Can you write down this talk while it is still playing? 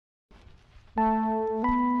Can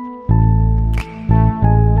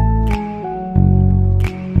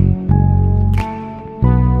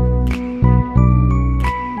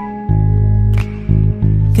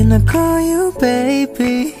I call you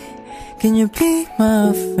baby? Can you be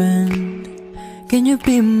my friend? Can you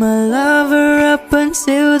be my lover up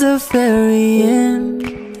until the very end?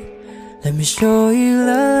 Let me show you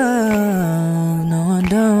love, no I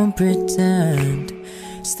don't pretend.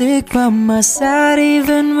 Stick by my side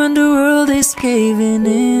even when the world is caving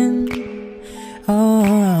in.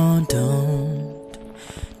 Oh,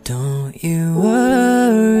 don't you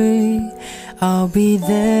worry, I'll be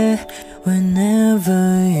there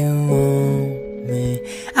whenever you want me.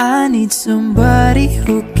 I need somebody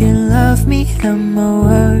who can love me and my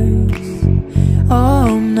words.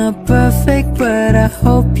 Oh, I'm not perfect, but I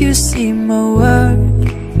hope you see my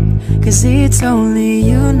worth. Cause it's only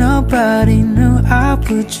you, nobody knew I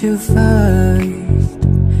put you first.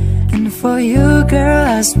 And for you, girl,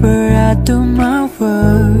 I swear I do my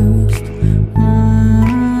worst.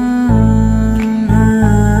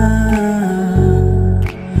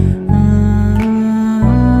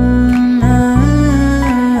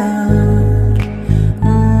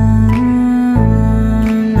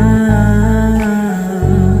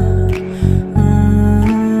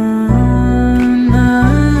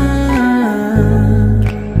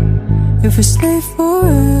 If we stay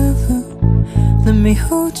forever, let me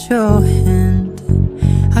hold your hand.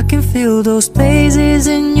 I can feel those places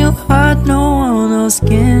in your heart no one else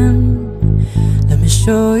can. Let me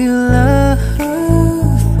show you love,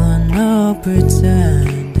 but not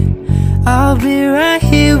pretend. I'll be right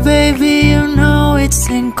here, baby, you know it's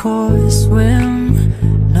sink or swim.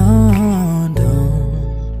 No,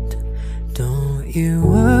 don't you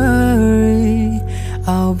worry,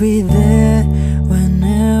 I'll be there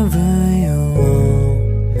whenever you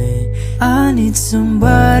want me. I need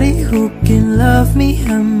somebody who can love me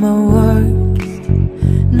and my worth.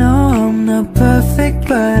 No, I'm not perfect,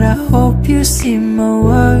 but I hope you see my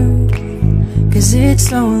worth. Cause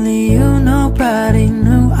it's only you, nobody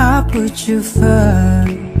knew I put you first.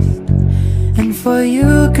 And for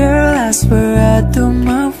you, girl, I swear I do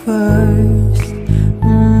my worst.